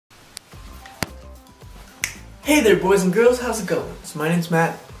Hey there boys and girls, how's it going? So my name's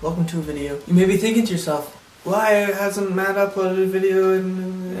Matt, welcome to a video. You may be thinking to yourself, why hasn't Matt uploaded a video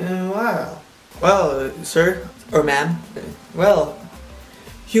in a while? Well, sir, or ma'am, well,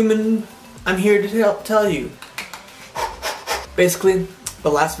 human, I'm here to tell you. Basically, the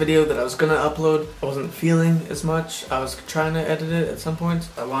last video that I was gonna upload, I wasn't feeling as much. I was trying to edit it at some point.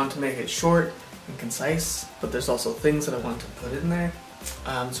 I wanted to make it short and concise, but there's also things that I wanted to put in there.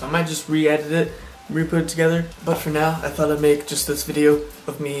 So I might just re-edit it, re-put it together. But for now, I thought I'd make just this video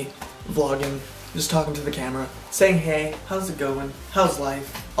of me vlogging, just talking to the camera, saying hey, how's it going? How's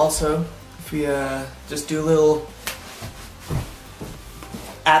life? Also, if we just do a little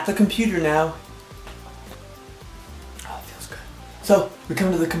at the computer now. Oh, it feels good. So, we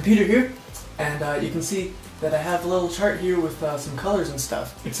come to the computer here, and you can see that I have a little chart here with some colors and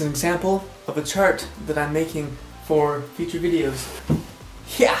stuff. It's an example of a chart that I'm making for future videos.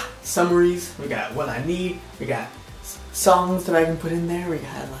 Yeah, summaries, we got what I need, we got songs that I can put in there, we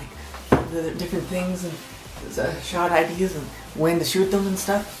got like the different things and shot ideas and when to shoot them and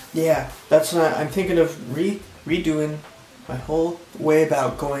stuff. Yeah, that's what I'm thinking of redoing my whole way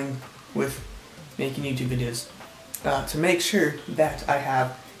about going with making YouTube videos. To make sure that I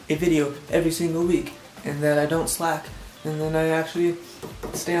have a video every single week and that I don't slack and then I actually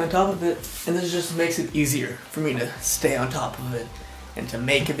stay on top of it, and this just makes it easier for me to stay on top of it and to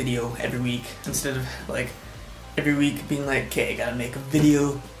make a video every week instead of like every week being like, okay, I gotta make a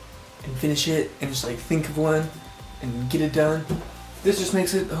video and finish it and just like think of one and get it done. This just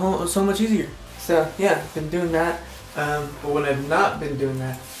makes it so much easier. So yeah, been doing that. But when I've not been doing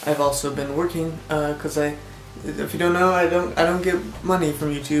that, I've also been working because if you don't know, I don't get money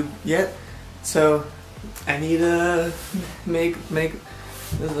from YouTube yet, so I need to make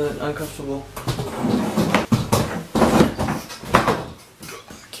this is uncomfortable.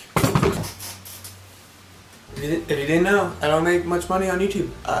 If you didn't know, I don't make much money on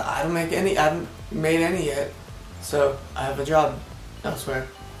YouTube. I haven't made any yet, so I have a job elsewhere.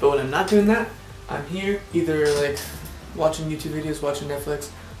 But when I'm not doing that, I'm here either like watching YouTube videos, watching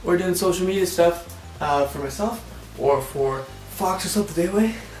Netflix, or doing social media stuff for myself, or for Fox or something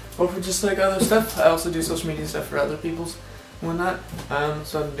Dayway, or for just like other stuff. I also do social media stuff for other people's and whatnot.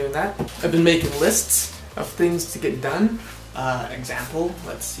 So I'm doing that. I've been making lists of things to get done. Example,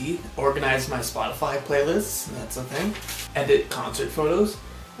 let's see, organize my Spotify playlists, that's a thing. Edit concert photos.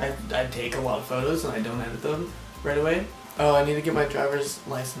 I take a lot of photos and I don't edit them right away. Oh, I need to get my driver's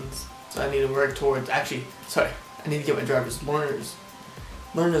license. So I need to work towards, I need to get my driver's learner's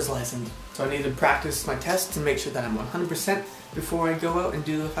license. So I need to practice my tests and make sure that I'm 100% before I go out and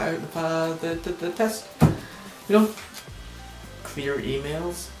do the test. You know, clear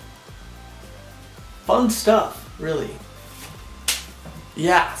emails. Fun stuff, really.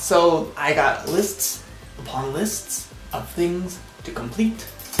 Yeah, so I got lists upon lists of things to complete,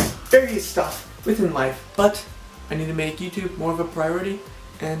 various stuff within life, but I need to make YouTube more of a priority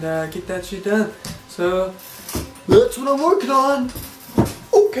and get that shit done. So that's what I'm working on.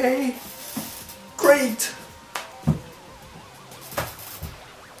 Okay, great.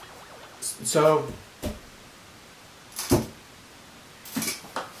 So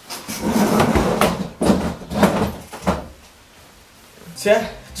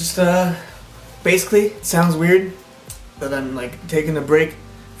yeah, just basically, it sounds weird that I'm like taking a break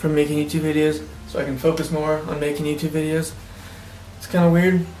from making YouTube videos so I can focus more on making YouTube videos. It's kind of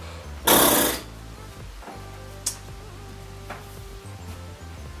weird.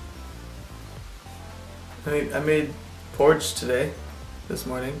 I made porridge today, this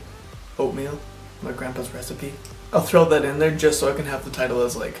morning, oatmeal, my grandpa's recipe. I'll throw that in there just so I can have the title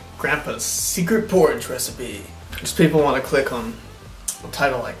as like, Grandpa's Secret Porridge Recipe. Just people want to click on a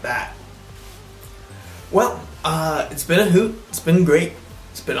title like that. Well, it's been a hoot. It's been great.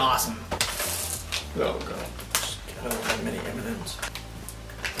 It's been awesome. Oh god. I don't have many M&Ms.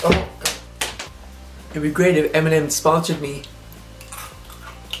 Oh god. It'd be great if M&M sponsored me.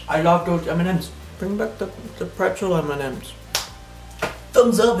 I love those M&Ms. Bring back the pretzel M&Ms.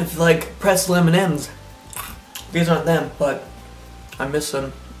 Thumbs up if you like pretzel M&Ms. These aren't them, but I miss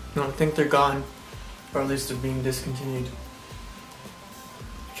them. I don't think they're gone, or at least they're being discontinued.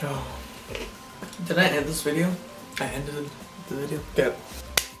 So, did I end this video? I ended the video? Yeah.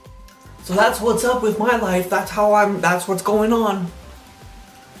 So that's what's up with my life. That's what's going on.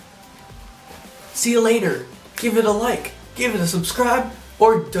 See you later. Give it a like. Give it a subscribe.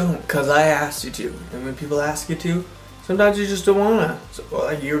 Or don't, because I asked you to. And when people ask you to, sometimes you just don't wanna. So, well,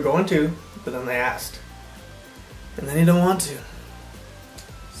 like you're going to, but then they asked. And then you don't want to.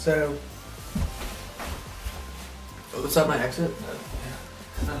 So, oh, is that my exit? Yeah.